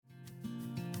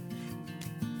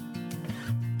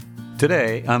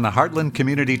Today, on the Heartland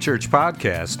Community Church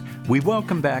podcast, we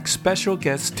welcome back special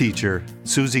guest teacher,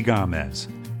 Susie Gomez.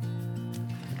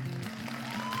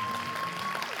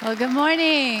 Well, good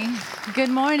morning. Good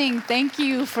morning. Thank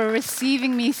you for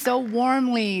receiving me so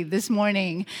warmly this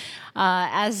morning.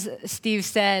 As Steve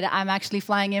said, I'm actually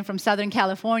flying in from Southern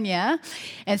California.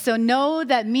 And so know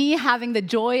that me having the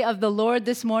joy of the Lord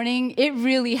this morning, it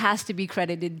really has to be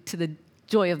credited to the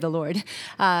joy of the Lord.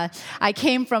 I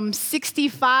came from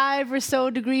 65 or so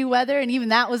degree weather, and even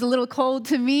that was a little cold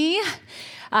to me.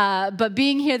 But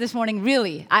being here this morning,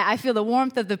 really, I feel the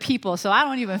warmth of the people, so I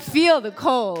don't even feel the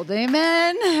cold.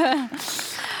 Amen?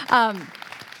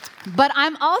 But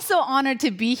I'm also honored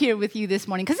to be here with you this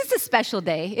morning because it's a special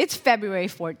day. It's February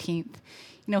 14th.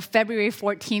 You know, February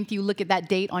 14th, you look at that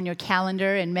date on your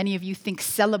calendar, and many of you think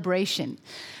celebration.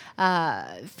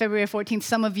 February 14th,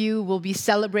 some of you will be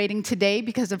celebrating today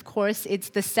because, of course, it's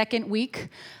the second week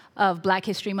of Black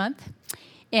History Month.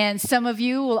 And some of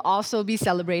you will also be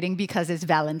celebrating because it's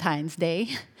Valentine's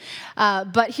Day.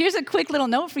 But here's a quick little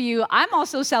note for you. I'm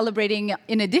also celebrating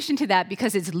in addition to that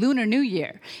because it's Lunar New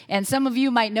Year. And some of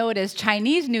you might know it as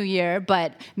Chinese New Year,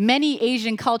 but many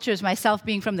Asian cultures, myself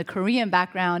being from the Korean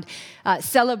background,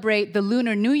 celebrate the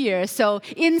Lunar New Year. So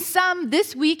in sum,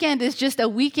 this weekend is just a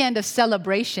weekend of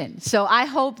celebration. So I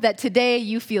hope that today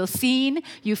you feel seen,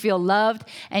 you feel loved,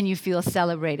 and you feel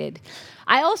celebrated.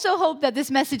 I also hope that this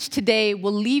message today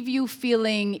will leave you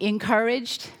feeling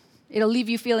encouraged. It'll leave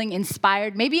you feeling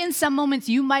inspired. Maybe in some moments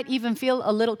you might even feel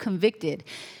a little convicted.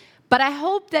 But I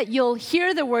hope that you'll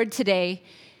hear the word today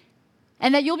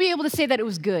and that you'll be able to say that it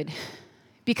was good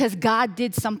because God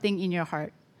did something in your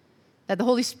heart, that the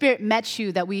Holy Spirit met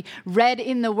you, that we read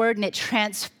in the word and it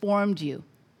transformed you.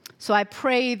 So I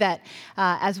pray that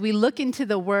as we look into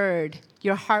the word,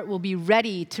 your heart will be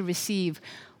ready to receive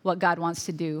what God wants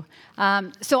to do.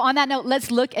 So on that note,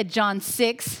 let's look at John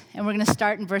 6, and we're going to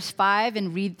start in verse 5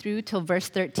 and read through till verse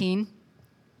 13.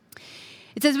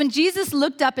 It says, when Jesus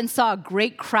looked up and saw a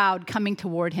great crowd coming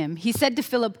toward him, he said to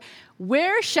Philip,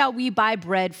 "Where shall we buy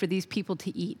bread for these people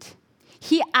to eat?"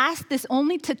 He asked this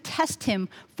only to test him,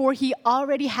 for he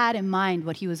already had in mind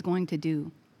what he was going to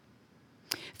do.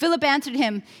 Philip answered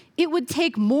him, "It would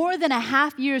take more than a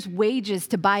half year's wages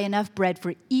to buy enough bread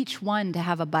for each one to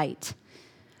have a bite."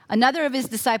 Another of his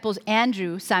disciples,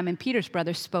 Andrew, Simon Peter's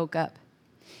brother, spoke up.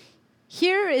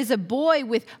 "Here is a boy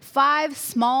with 5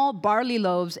 small barley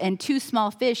loaves and 2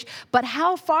 small fish, but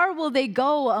how far will they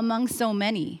go among so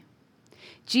many?"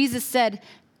 Jesus said,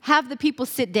 "Have the people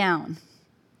sit down."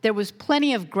 There was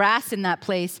plenty of grass in that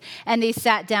place, and they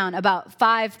sat down. About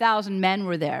 5,000 men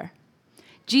were there.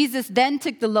 Jesus then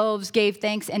took the loaves, gave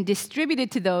thanks, and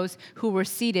distributed to those who were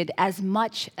seated as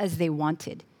much as they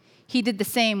wanted. He did the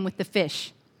same with the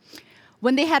fish.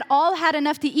 When they had all had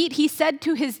enough to eat, he said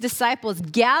to his disciples,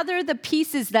 "Gather the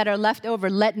pieces that are left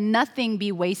over. Let nothing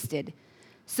be wasted."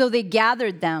 So they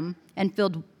gathered them and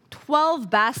filled 12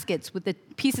 baskets with the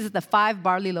pieces of the 5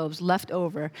 barley loaves left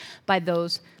over by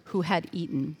those who had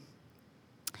eaten.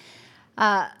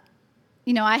 I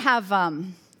have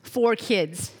 4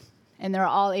 kids, and they're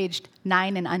all aged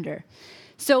 9 and under.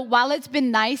 So while it's been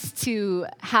nice to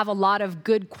have a lot of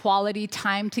good quality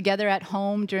time together at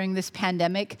home during this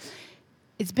pandemic,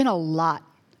 it's been a lot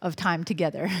of time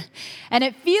together. And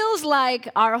it feels like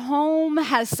our home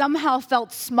has somehow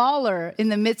felt smaller in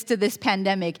the midst of this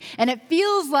pandemic. And it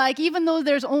feels like, even though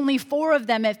there's only 4 of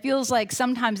them,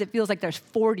 sometimes it feels like there's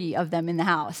 40 of them in the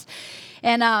house.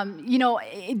 And,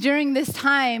 during this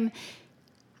time,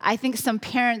 I think some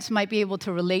parents might be able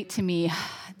to relate to me.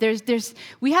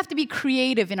 We have to be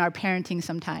creative in our parenting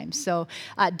sometimes. So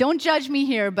don't judge me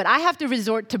here, but I have to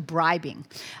resort to bribing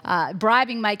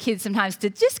my kids sometimes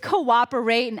to just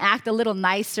cooperate and act a little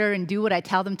nicer and do what I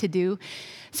tell them to do.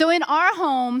 So in our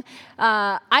home,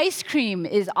 ice cream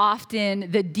is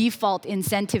often the default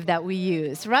incentive that we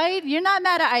use, right? You're not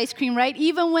mad at ice cream, right?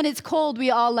 Even when it's cold, we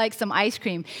all like some ice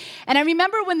cream. And I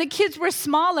remember when the kids were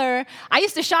smaller, I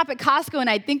used to shop at Costco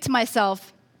and I'd think to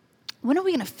myself, when are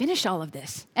we going to finish all of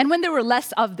this? And when there were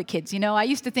less of the kids, I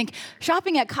used to think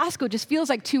shopping at Costco just feels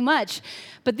like too much.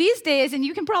 But these days, and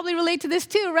you can probably relate to this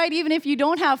too, right? Even if you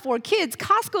don't have 4 kids,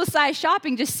 Costco-sized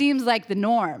shopping just seems like the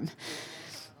norm.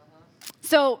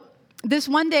 So this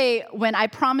one day when I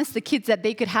promised the kids that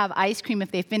they could have ice cream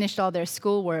if they finished all their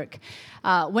schoolwork,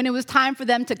 when it was time for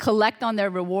them to collect on their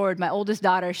reward, my oldest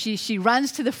daughter, she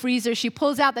runs to the freezer, she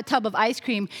pulls out the tub of ice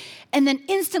cream, and then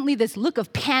instantly this look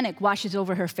of panic washes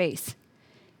over her face.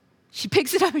 She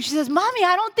picks it up and she says, Mommy,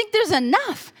 I don't think there's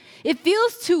enough. It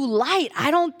feels too light.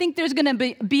 I don't think there's going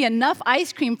to be enough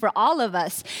ice cream for all of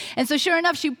us. And so sure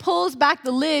enough, she pulls back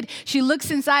the lid. She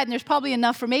looks inside, and there's probably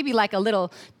enough for maybe like a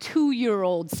little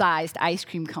 2-year-old sized ice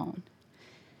cream cone.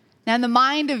 Now, in the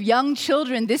mind of young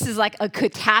children, this is like a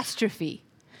catastrophe.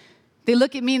 They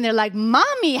look at me and they're like,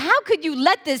 Mommy, how could you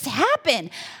let this happen?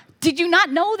 Did you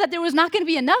not know that there was not going to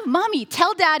be enough? Mommy,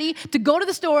 tell Daddy to go to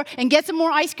the store and get some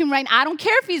more ice cream right now. I don't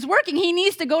care if he's working. He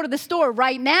needs to go to the store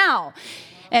right now.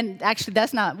 And actually,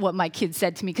 that's not what my kids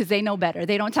said to me because they know better.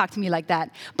 They don't talk to me like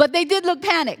that. But they did look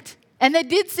panicked. And they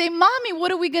did say, Mommy,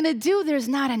 what are we going to do? There's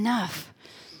not enough.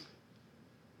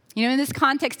 You know, in this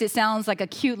context, it sounds like a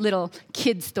cute little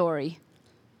kid story.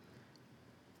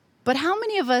 But how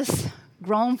many of us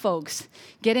grown folks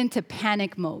get into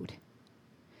panic mode?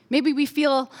 Maybe we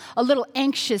feel a little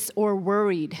anxious or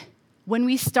worried when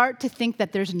we start to think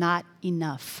that there's not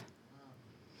enough.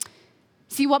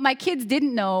 See, what my kids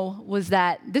didn't know was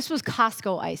that this was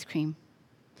Costco ice cream.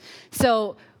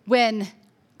 So when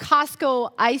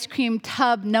Costco ice cream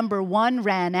tub number 1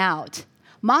 ran out,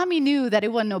 Mommy knew that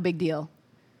it wasn't no big deal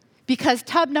because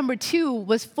tub number 2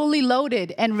 was fully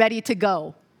loaded and ready to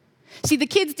go. See, the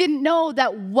kids didn't know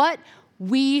that what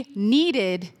we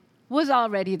needed was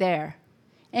already there,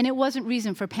 and it wasn't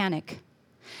reason for panic.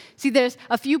 See, there's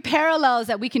a few parallels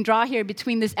that we can draw here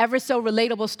between this ever so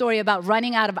relatable story about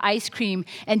running out of ice cream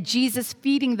and Jesus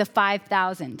feeding the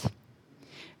 5,000.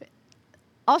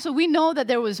 Also, we know that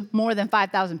there was more than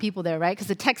 5,000 people there, right? Because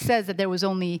the text says that there was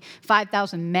only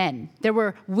 5,000 men. There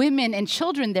were women and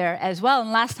children there as well.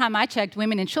 And last time I checked,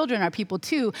 women and children are people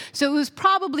too. So it was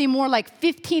probably more like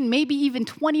 15, maybe even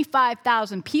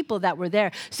 25,000 people that were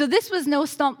there. So this was no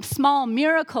small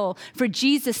miracle for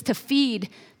Jesus to feed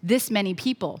this many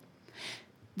people.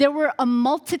 There were a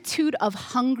multitude of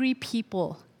hungry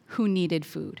people who needed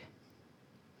food.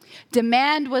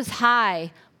 Demand was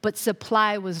high, but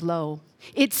supply was low.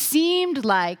 It seemed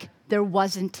like there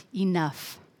wasn't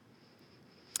enough.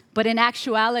 But in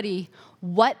actuality,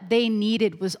 what they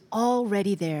needed was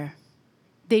already there.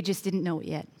 They just didn't know it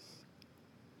yet.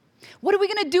 What are we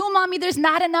going to do, Mommy? There's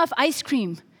not enough ice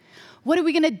cream. What are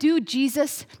we going to do,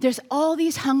 Jesus? There's all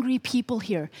these hungry people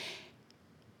here.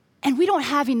 And we don't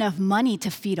have enough money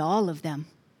to feed all of them.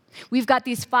 We've got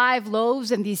these 5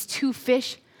 loaves and these 2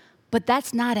 fish, but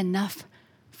that's not enough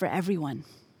for everyone.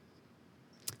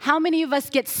 How many of us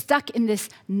get stuck in this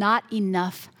not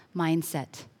enough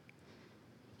mindset?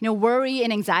 You know, worry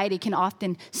and anxiety can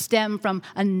often stem from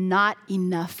a not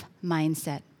enough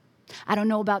mindset. I don't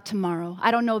know about tomorrow.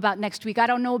 I don't know about next week. I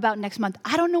don't know about next month.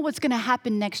 I don't know what's going to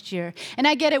happen next year. And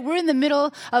I get it. We're in the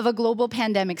middle of a global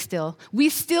pandemic still. We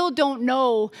still don't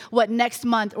know what next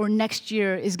month or next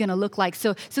year is going to look like.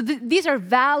 So these are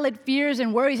valid fears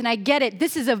and worries, and I get it.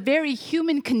 This is a very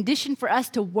human condition for us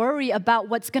to worry about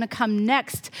what's going to come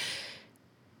next.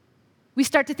 We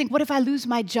start to think, what if I lose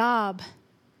my job?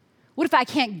 What if I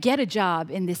can't get a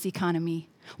job in this economy?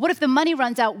 What if the money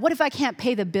runs out? What if I can't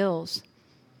pay the bills?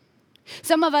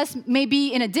 Some of us may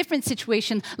be in a different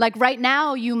situation, like right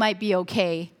now you might be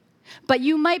okay, but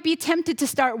you might be tempted to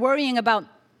start worrying about,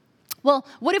 well,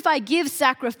 what if I give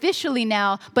sacrificially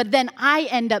now, but then I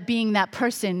end up being that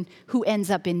person who ends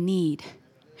up in need?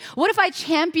 What if I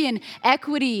champion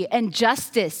equity and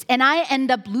justice and I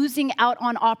end up losing out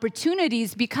on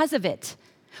opportunities because of it?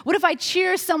 What if I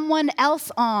cheer someone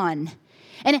else on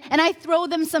and I throw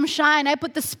them some shine, I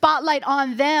put the spotlight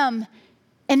on them,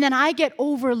 and then I get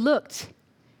overlooked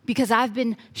because I've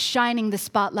been shining the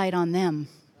spotlight on them?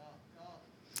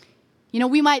 You know,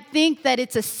 we might think that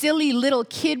it's a silly little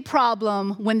kid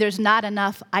problem when there's not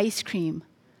enough ice cream,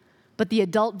 but the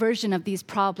adult version of these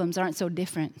problems aren't so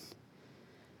different.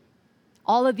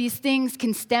 All of these things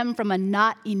can stem from a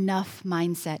not enough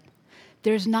mindset.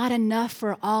 There's not enough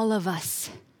for all of us.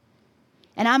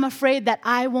 And I'm afraid that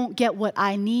I won't get what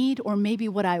I need or maybe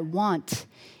what I want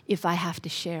if I have to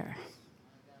share.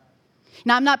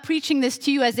 Now, I'm not preaching this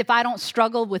to you as if I don't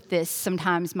struggle with this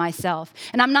sometimes myself.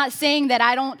 And I'm not saying that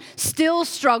I don't still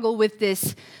struggle with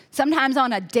this sometimes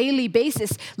on a daily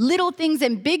basis. Little things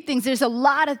and big things, there's a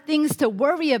lot of things to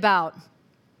worry about.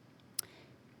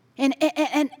 And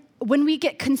when we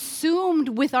get consumed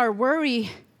with our worry,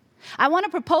 I want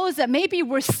to propose that maybe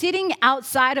we're sitting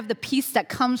outside of the peace that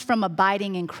comes from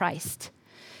abiding in Christ.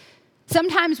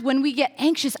 Sometimes when we get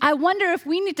anxious, I wonder if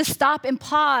we need to stop and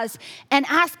pause and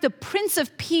ask the Prince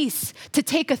of Peace to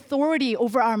take authority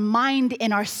over our mind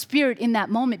and our spirit in that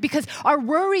moment. Because our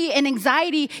worry and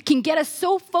anxiety can get us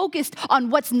so focused on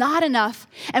what's not enough,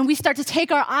 and we start to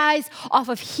take our eyes off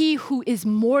of He who is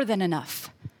more than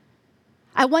enough.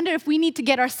 I wonder if we need to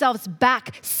get ourselves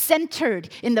back centered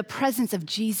in the presence of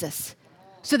Jesus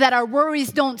so that our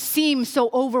worries don't seem so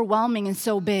overwhelming and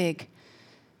so big.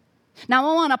 Now,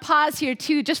 I want to pause here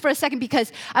too, just for a second,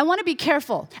 because I want to be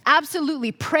careful.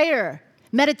 Absolutely, prayer,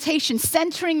 meditation,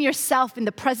 centering yourself in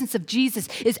the presence of Jesus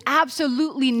is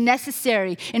absolutely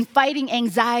necessary in fighting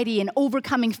anxiety and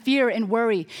overcoming fear and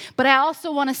worry. But I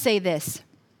also want to say this.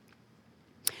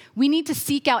 We need to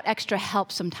seek out extra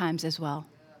help sometimes as well.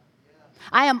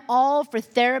 I am all for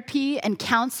therapy and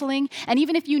counseling, and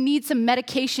even if you need some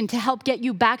medication to help get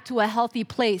you back to a healthy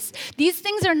place, these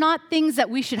things are not things that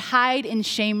we should hide in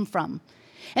shame from.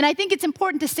 And I think it's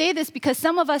important to say this because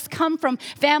some of us come from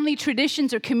family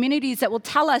traditions or communities that will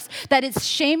tell us that it's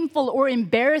shameful or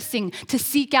embarrassing to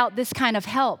seek out this kind of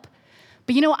help.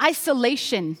 But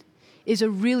isolation is a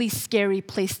really scary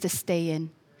place to stay in.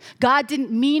 God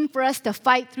didn't mean for us to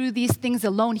fight through these things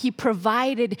alone. He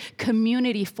provided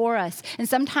community for us. And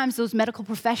sometimes those medical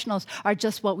professionals are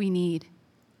just what we need.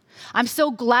 I'm so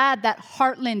glad that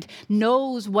Heartland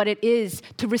knows what it is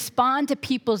to respond to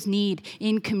people's need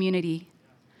in community.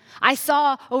 I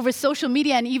saw over social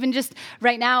media and even just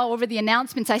right now over the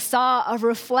announcements, I saw a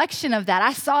reflection of that.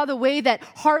 I saw the way that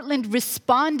Heartland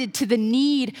responded to the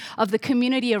need of the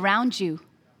community around you.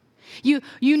 You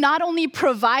not only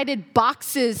provided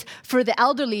boxes for the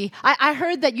elderly, I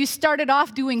heard that you started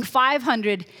off doing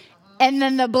 500 and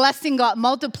then the blessing got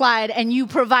multiplied and you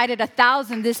provided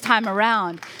 1,000 this time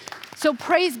around. So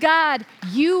praise God,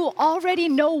 you already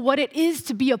know what it is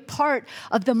to be a part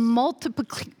of the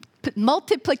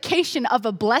multiplication of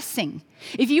a blessing.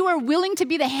 If you are willing to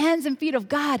be the hands and feet of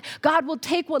God, God will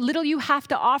take what little you have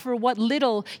to offer,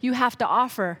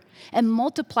 and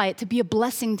multiply it to be a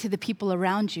blessing to the people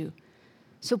around you.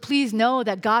 So please know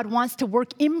that God wants to work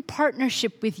in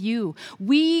partnership with you.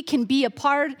 We can be a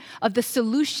part of the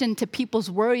solution to people's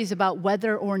worries about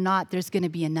whether or not there's going to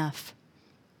be enough.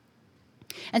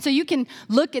 And so you can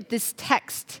look at this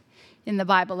text in the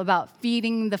Bible about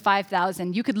feeding the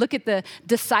 5,000. You could look at the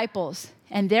disciples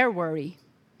and their worry.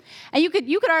 And you could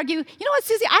argue, you know what,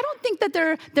 Susie, I don't think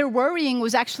that their worrying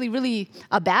was actually really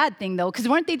a bad thing, though, because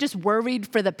weren't they just worried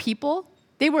for the people?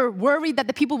 They were worried that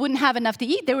the people wouldn't have enough to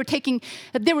eat. They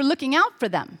were looking out for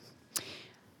them.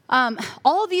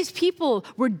 All these people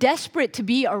were desperate to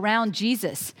be around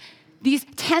Jesus. These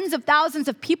tens of thousands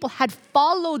of people had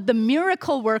followed the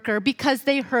miracle worker because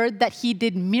they heard that he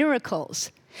did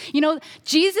miracles.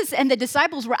 Jesus and the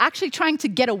disciples were actually trying to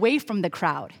get away from the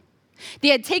crowd. They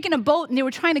had taken a boat and they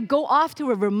were trying to go off to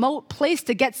a remote place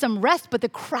to get some rest, but the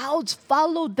crowds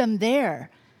followed them there.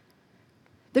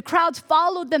 The crowds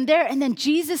followed them there, and then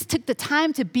Jesus took the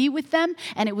time to be with them,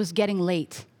 and it was getting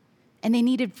late, and they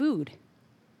needed food.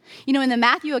 In the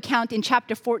Matthew account in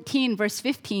chapter 14, verse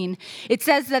 15, it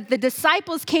says that the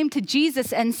disciples came to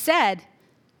Jesus and said,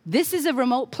 "This is a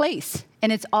remote place,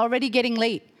 and it's already getting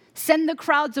late. Send the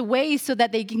crowds away so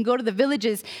that they can go to the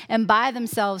villages and buy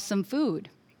themselves some food."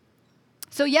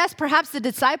 So yes, perhaps the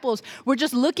disciples were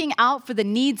just looking out for the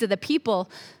needs of the people.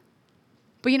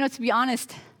 But to be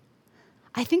honest,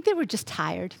 I think they were just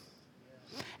tired.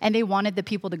 And they wanted the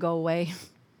people to go away.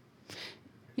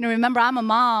 Remember, I'm a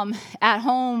mom at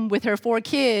home with her 4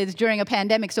 kids during a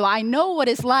pandemic, so I know what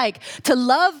it's like to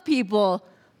love people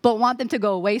but want them to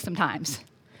go away sometimes.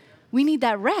 We need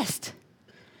that rest.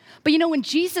 But when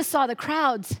Jesus saw the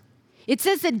crowds, it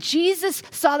says that Jesus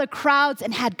saw the crowds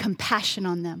and had compassion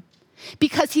on them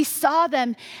because he saw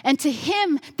them, and to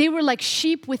him, they were like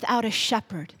sheep without a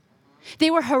shepherd.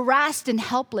 They were harassed and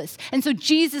helpless. And so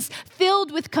Jesus,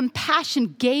 filled with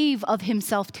compassion, gave of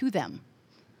himself to them.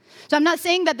 So I'm not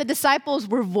saying that the disciples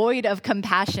were void of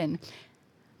compassion,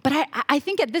 but I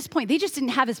think at this point, they just didn't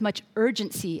have as much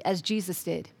urgency as Jesus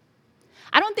did.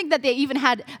 I don't think that they even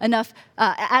had enough,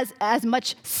 as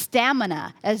much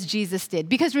stamina as Jesus did.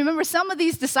 Because remember, some of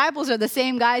these disciples are the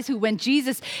same guys who, when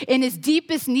Jesus, in his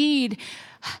deepest need,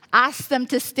 asked them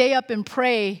to stay up and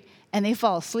pray, and they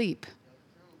fall asleep.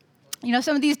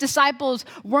 Some of these disciples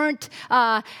weren't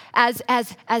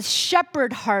as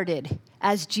shepherd-hearted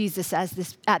as Jesus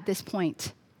at this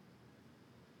point.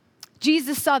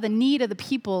 Jesus saw the need of the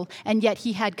people, and yet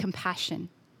he had compassion.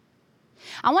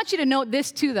 I want you to note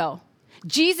this too, though.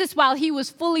 Jesus, while he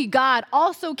was fully God,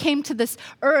 also came to this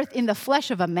earth in the flesh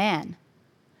of a man.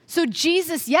 So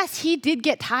Jesus, yes, he did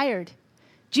get tired.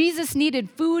 Jesus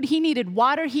needed food, he needed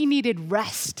water, he needed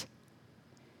rest.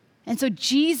 And so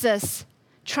Jesus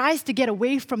tries to get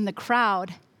away from the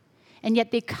crowd, and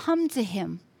yet they come to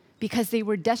him because they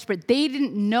were desperate. They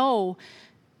didn't know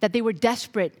that they were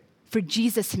desperate for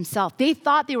Jesus himself. They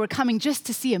thought they were coming just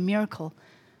to see a miracle,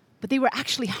 but they were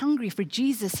actually hungry for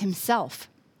Jesus himself.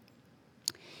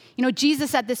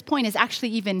 Jesus at this point is actually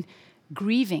even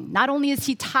grieving. Not only is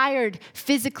he tired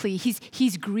physically,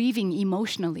 he's grieving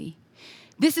emotionally.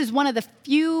 This is one of the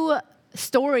few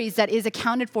stories that is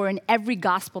accounted for in every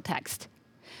gospel text.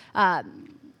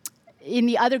 In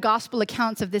the other gospel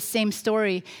accounts of this same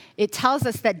story, it tells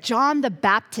us that John the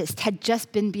Baptist had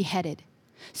just been beheaded.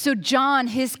 So John,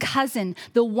 his cousin,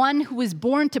 the one who was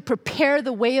born to prepare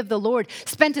the way of the Lord,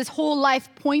 spent his whole life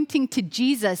pointing to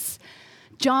Jesus.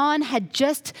 John had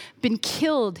just been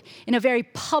killed in a very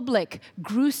public,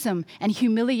 gruesome, and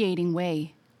humiliating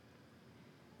way.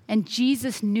 And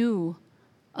Jesus knew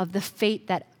of the fate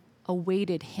that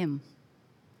awaited him.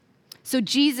 So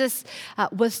Jesus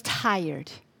was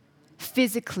tired,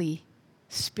 physically,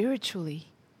 spiritually,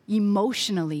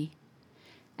 emotionally,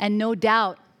 and no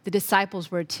doubt the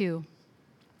disciples were too.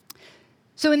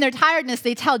 So in their tiredness,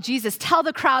 they tell Jesus, tell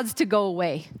the crowds to go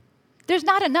away. There's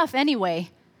not enough anyway.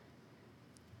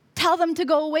 Tell them to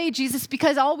go away, Jesus,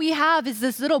 because all we have is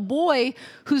this little boy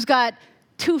who's got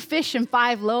 2 fish and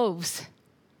 5 loaves.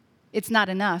 It's not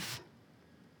enough.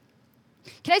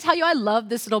 Can I tell you, I love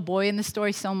this little boy in the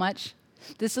story so much.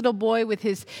 This little boy with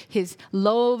his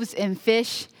loaves and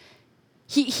fish.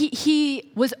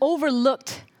 He was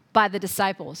overlooked by the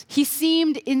disciples. He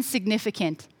seemed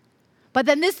insignificant. But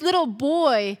then this little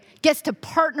boy gets to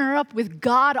partner up with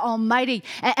God Almighty,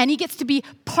 and he gets to be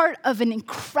part of an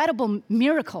incredible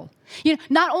miracle.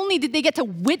 Not only did they get to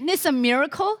witness a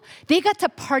miracle, they got to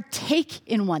partake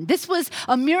in one. This was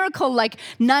a miracle like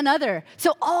none other.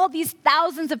 So all these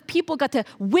thousands of people got to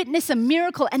witness a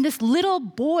miracle, and this little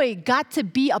boy got to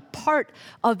be a part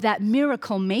of that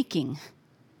miracle making.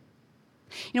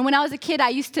 When I was a kid, I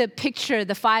used to picture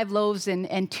the 5 loaves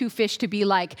and 2 fish to be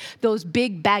like those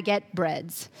big baguette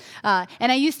breads.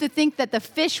 And I used to think that the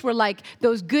fish were like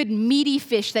those good meaty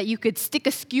fish that you could stick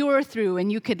a skewer through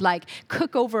and you could like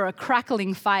cook over a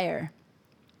crackling fire.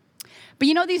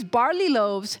 But these barley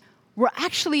loaves were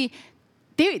actually,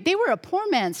 they were a poor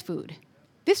man's food.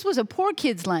 This was a poor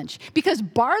kid's lunch because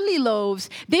barley loaves,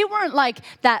 they weren't like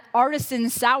that artisan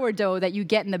sourdough that you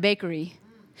get in the bakery.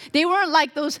 They weren't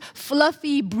like those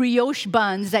fluffy brioche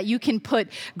buns that you can put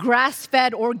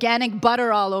grass-fed organic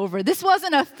butter all over. This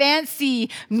wasn't a fancy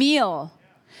meal.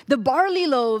 The barley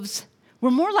loaves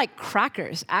were more like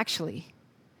crackers, actually.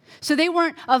 So they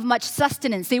weren't of much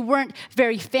sustenance. They weren't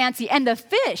very fancy. And the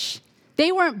fish,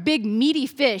 they weren't big, meaty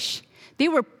fish. They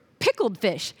were pickled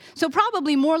fish. So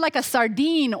probably more like a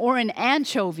sardine or an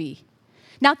anchovy.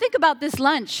 Now think about this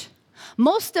lunch.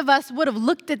 Most of us would have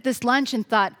looked at this lunch and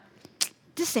thought,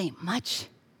 this ain't much.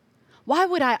 Why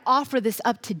would I offer this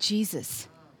up to Jesus?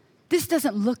 This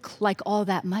doesn't look like all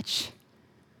that much.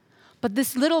 But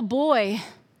this little boy,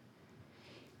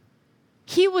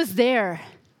 he was there,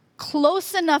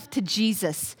 close enough to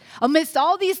Jesus, amidst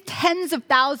all these tens of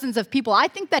thousands of people. I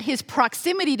think that his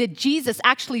proximity to Jesus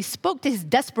actually spoke to his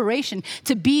desperation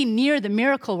to be near the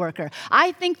miracle worker.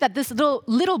 I think that this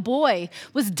little boy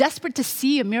was desperate to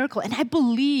see a miracle, and I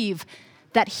believe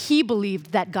that he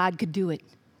believed that God could do it.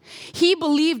 He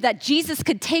believed that Jesus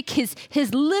could take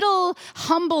his little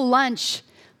humble lunch,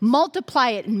 multiply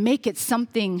it, and make it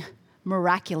something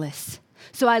miraculous.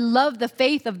 So I love the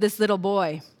faith of this little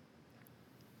boy.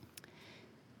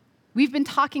 We've been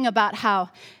talking about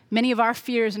how many of our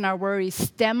fears and our worries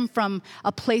stem from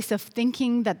a place of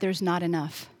thinking that there's not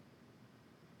enough.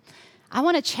 I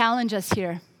want to challenge us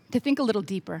here to think a little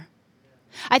deeper.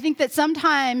 I think that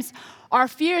sometimes our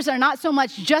fears are not so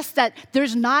much just that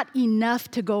there's not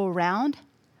enough to go around.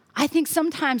 I think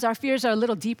sometimes our fears are a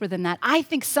little deeper than that. I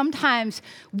think sometimes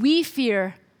we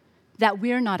fear that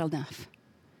we're not enough.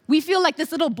 We feel like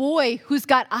this little boy who's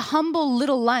got a humble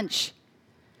little lunch.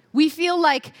 We feel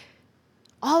like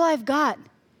all I've got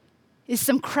is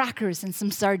some crackers and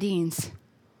some sardines.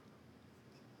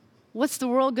 What's the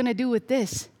world going to do with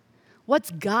this?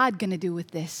 What's God going to do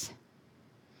with this?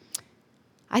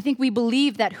 I think we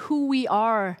believe that who we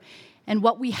are and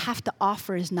what we have to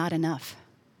offer is not enough.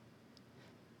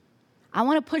 I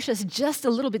want to push us just a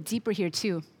little bit deeper here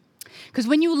too. Because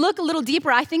when you look a little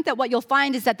deeper, I think that what you'll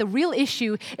find is that the real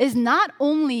issue is not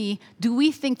only do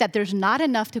we think that there's not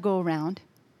enough to go around,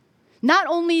 not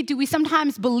only do we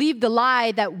sometimes believe the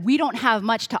lie that we don't have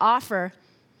much to offer,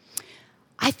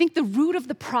 I think the root of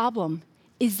the problem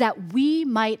is that we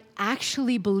might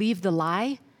actually believe the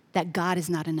lie that God is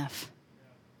not enough.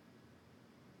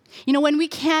 When we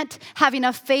can't have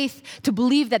enough faith to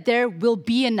believe that there will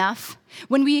be enough,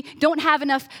 when we don't have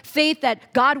enough faith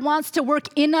that God wants to work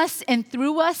in us and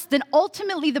through us, then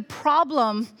ultimately the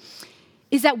problem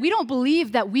is that we don't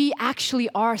believe that we actually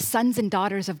are sons and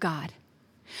daughters of God.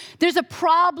 There's a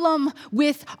problem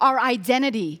with our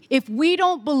identity. If we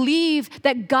don't believe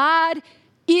that God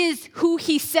is who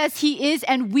he says he is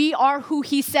and we are who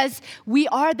he says we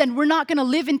are, then we're not going to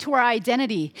live into our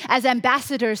identity as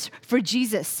ambassadors for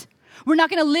Jesus. We're not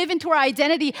going to live into our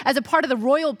identity as a part of the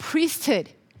royal priesthood.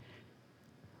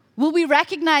 Will we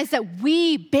recognize that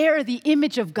we bear the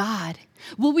image of God?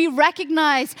 Will we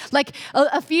recognize, like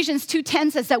Ephesians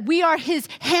 2:10 says, that we are his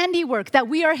handiwork, that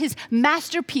we are his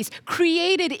masterpiece,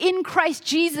 created in Christ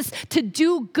Jesus to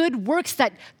do good works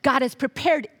that God has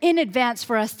prepared in advance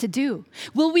for us to do?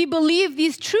 Will we believe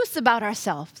these truths about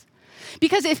ourselves?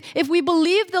 Because if we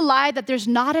believe the lie that there's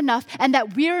not enough and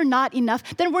that we're not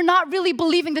enough, then we're not really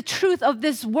believing the truth of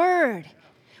this word.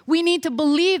 We need to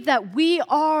believe that we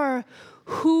are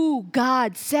who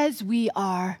God says we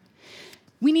are.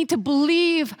 We need to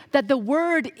believe that the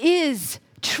word is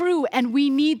true, and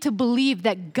we need to believe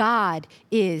that God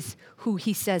is who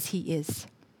he says he is.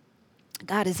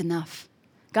 God is enough.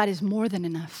 God is more than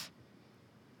enough.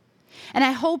 And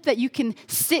I hope that you can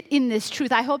sit in this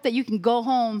truth. I hope that you can go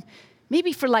home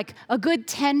maybe for like a good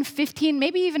 10, 15,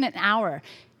 maybe even an hour.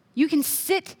 You can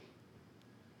sit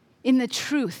in the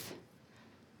truth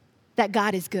that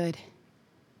God is good.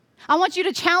 I want you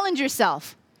to challenge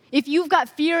yourself. If you've got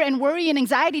fear and worry and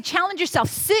anxiety, challenge yourself.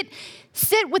 Sit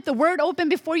with the word open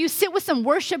before you. Sit with some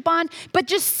worship on. But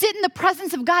just sit in the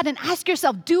presence of God and ask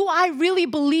yourself, do I really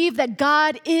believe that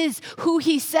God is who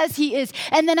he says he is?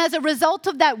 And then as a result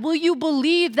of that, will you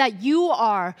believe that you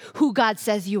are who God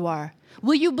says you are?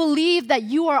 Will you believe that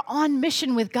you are on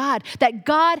mission with God? That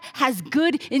God has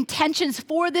good intentions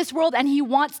for this world and he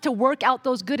wants to work out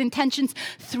those good intentions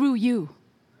through you?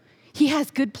 He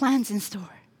has good plans in store.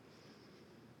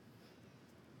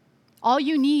 All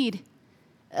you need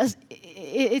is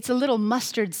it's a little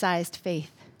mustard-sized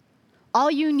faith. All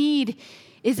you need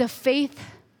is a faith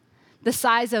the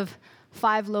size of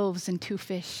 5 loaves and 2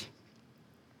 fish.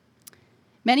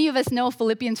 Many of us know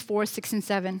Philippians 4, 6, and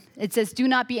 7. It says, do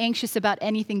not be anxious about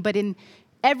anything, but in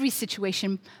every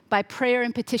situation, by prayer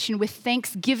and petition, with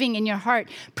thanksgiving in your heart,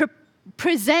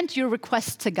 present your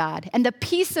requests to God, and the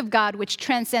peace of God, which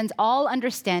transcends all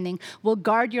understanding, will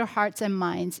guard your hearts and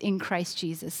minds in Christ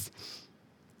Jesus.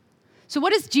 So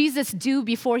what does Jesus do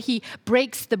before he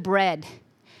breaks the bread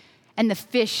and the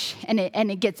fish and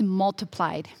it gets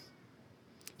multiplied?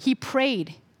 He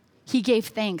prayed. He gave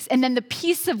thanks. And then the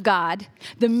peace of God,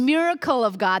 the miracle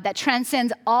of God that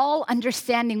transcends all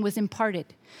understanding was imparted.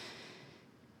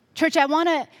 Church, I want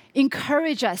to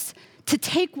encourage us to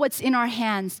take what's in our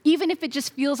hands, even if it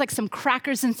just feels like some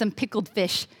crackers and some pickled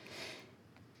fish.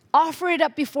 Offer it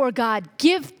up before God.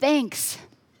 Give thanks.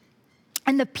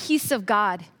 And the peace of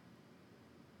God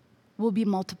will be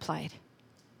multiplied.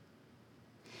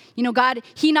 You know, God,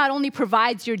 he not only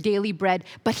provides your daily bread,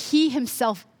 but he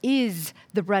himself is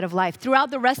the bread of life.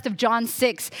 Throughout the rest of John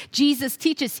 6, Jesus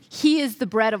teaches he is the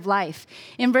bread of life.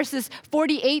 In verses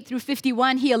 48 through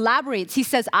 51, he elaborates. He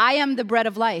says, I am the bread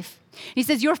of life. He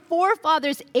says, your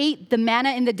forefathers ate the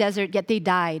manna in the desert, yet they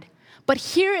died. But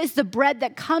here is the bread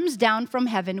that comes down from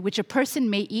heaven, which a person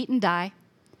may eat and die.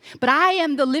 But I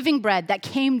am the living bread that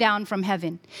came down from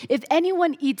heaven. If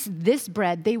anyone eats this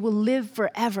bread, they will live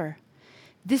forever.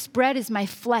 This bread is my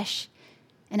flesh,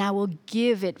 and I will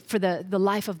give it for the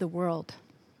life of the world.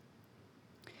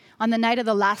 On the night of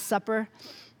the Last Supper,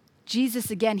 Jesus,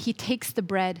 again, he takes the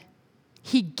bread,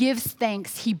 he gives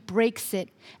thanks, he breaks it,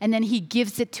 and then he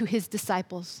gives it to his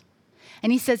disciples.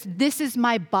 And he says, this is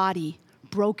my body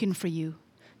broken for you.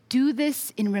 Do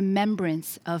this in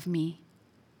remembrance of me.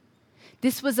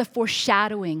 This was a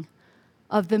foreshadowing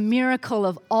of the miracle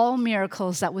of all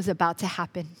miracles that was about to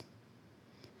happen.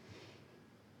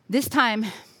 This time,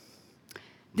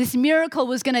 this miracle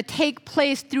was going to take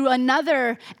place through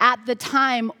another, at the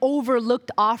time, overlooked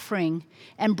offering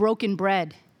and broken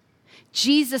bread.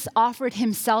 Jesus offered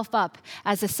himself up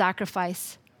as a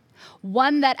sacrifice,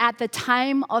 one that at the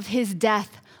time of his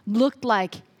death looked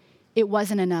like it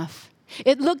wasn't enough.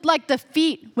 It looked like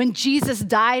defeat when Jesus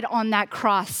died on that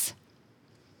cross.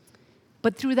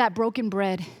 But through that broken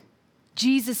bread,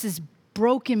 Jesus'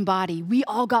 broken body, we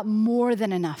all got more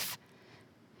than enough.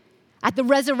 At the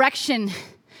resurrection,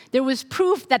 there was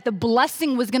proof that the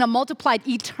blessing was going to multiply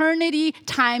eternity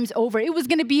times over. It was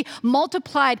going to be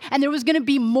multiplied, and there was going to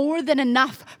be more than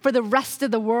enough for the rest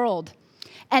of the world.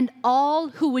 And all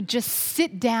who would just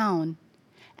sit down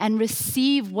and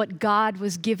receive what God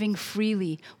was giving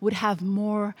freely would have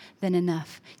more than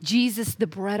enough. Jesus, the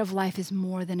bread of life, is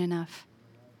more than enough.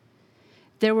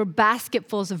 There were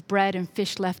basketfuls of bread and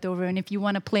fish left over. And if you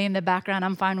want to play in the background,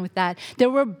 I'm fine with that. There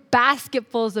were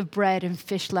basketfuls of bread and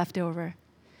fish left over.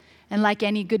 And like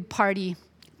any good party,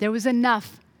 There was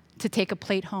enough to take a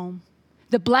plate home.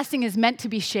 The blessing is meant to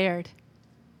be shared.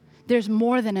 There's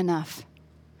more than enough.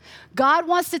 God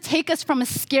wants to take us from a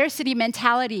scarcity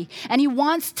mentality, and he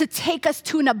wants to take us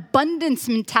to an abundance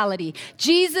mentality.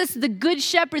 Jesus, the good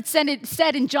shepherd, said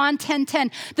in John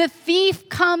 10:10, the thief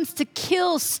comes to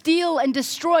kill, steal, and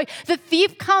destroy. The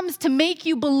thief comes to make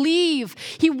you believe.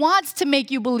 He wants to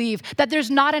make you believe that there's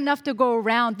not enough to go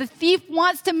around. The thief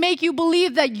wants to make you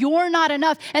believe that you're not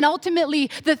enough. And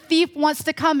ultimately, the thief wants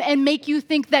to come and make you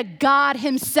think that God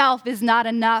himself is not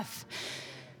enough.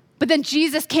 But then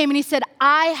Jesus came and he said,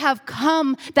 I have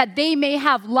come that they may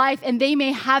have life and they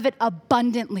may have it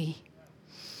abundantly.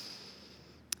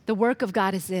 The work of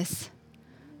God is this,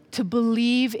 to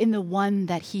believe in the one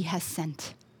that he has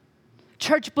sent.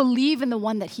 Church, believe in the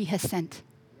one that he has sent.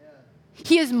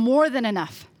 He is more than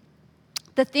enough.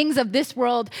 The things of this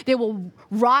world, they will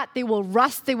rot, they will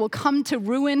rust, they will come to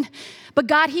ruin. But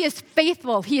God, he is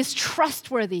faithful, he is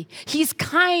trustworthy, he's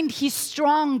kind, he's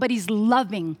strong, but he's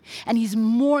loving, and he's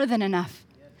more than enough.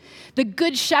 The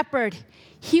good shepherd,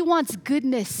 he wants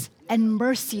goodness and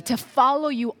mercy to follow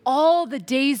you all the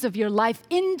days of your life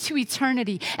into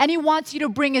eternity. And he wants you to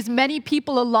bring as many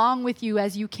people along with you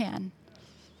as you can.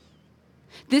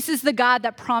 This is the God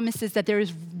that promises that there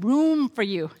is room for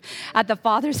you at the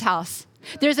Father's house.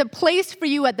 There's a place for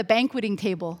you at the banqueting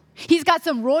table. He's got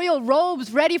some royal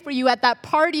robes ready for you at that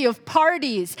party of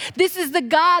parties. This is the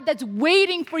God that's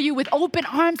waiting for you with open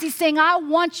arms. He's saying, I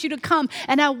want you to come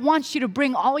and I want you to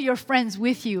bring all your friends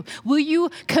with you. Will you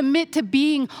commit to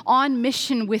being on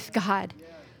mission with God?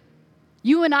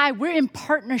 You and I, we're in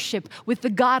partnership with the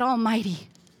God Almighty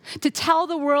to tell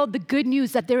the world the good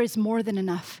news that there is more than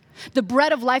enough. The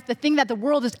bread of life, the thing that the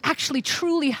world is actually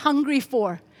truly hungry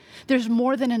for, there's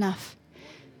more than enough.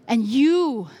 And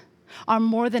you are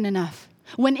more than enough.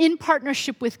 When in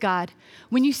partnership with God,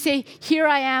 when you say, here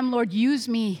I am, Lord, use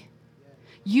me.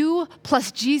 You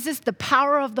plus Jesus, the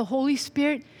power of the Holy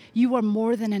Spirit, you are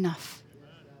more than enough.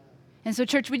 And so,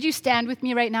 church, would you stand with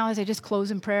me right now as I just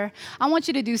close in prayer? I want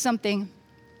you to do something,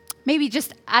 maybe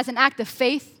just as an act of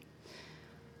faith.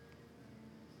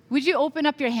 Would you open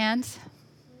up your hands?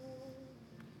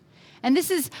 And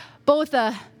this is both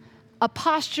a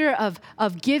posture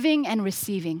of giving and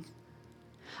receiving.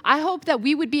 I hope that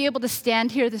we would be able to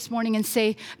stand here this morning and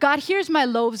say, God, here's my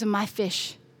loaves and my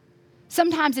fish.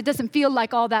 Sometimes it doesn't feel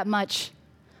like all that much,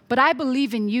 but I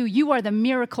believe in you. You are the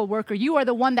miracle worker. You are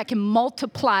the one that can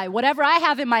multiply whatever I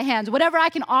have in my hands, whatever I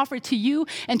can offer to you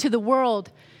and to the world.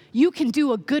 You can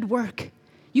do a good work.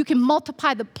 You can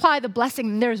apply the blessing,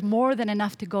 and there's more than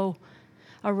enough to go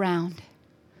around.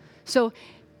 So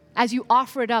as you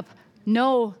offer it up,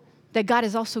 know that God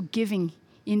is also giving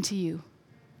into you.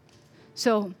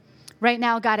 So right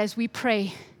now, God, as we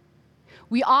pray,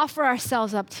 we offer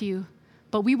ourselves up to you,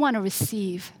 but we want to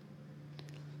receive.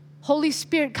 Holy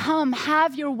Spirit, come,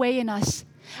 have your way in us.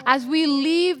 As we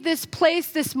leave this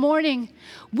place this morning,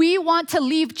 we want to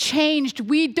leave changed.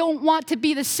 We don't want to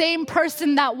be the same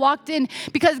person that walked in,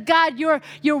 because God, your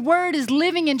word is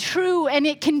living and true, and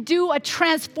it can do a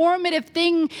transformative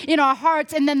thing in our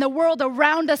hearts, and then the world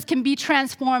around us can be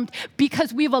transformed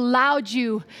because we've allowed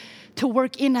you to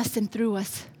work in us and through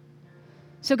us.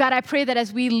 So God, I pray that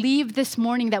as we leave this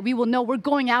morning, that we will know we're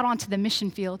going out onto the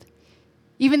mission field.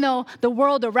 Even though the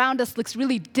world around us looks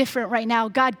really different right now,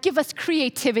 God, give us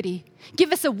creativity.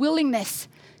 Give us a willingness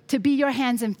to be your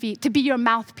hands and feet, to be your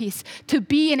mouthpiece, to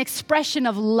be an expression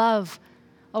of love,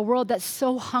 a world that's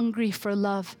so hungry for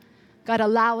love. God,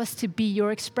 allow us to be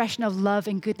your expression of love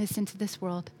and goodness into this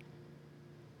world.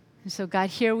 And so, God,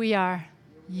 here we are.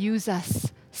 Use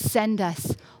us, send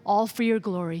us, all for your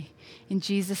glory. In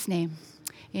Jesus' name,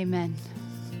 amen.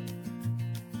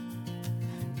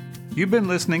 You've been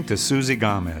listening to Susie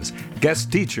Gomez,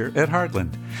 guest teacher at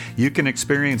Heartland. You can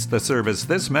experience the service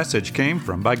this message came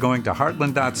from by going to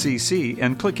heartland.cc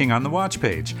and clicking on the watch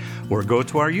page, or go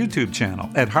to our YouTube channel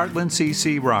at Heartland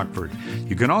CC Rockford.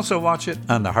 You can also watch it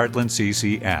on the Heartland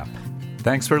CC app.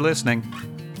 Thanks for listening.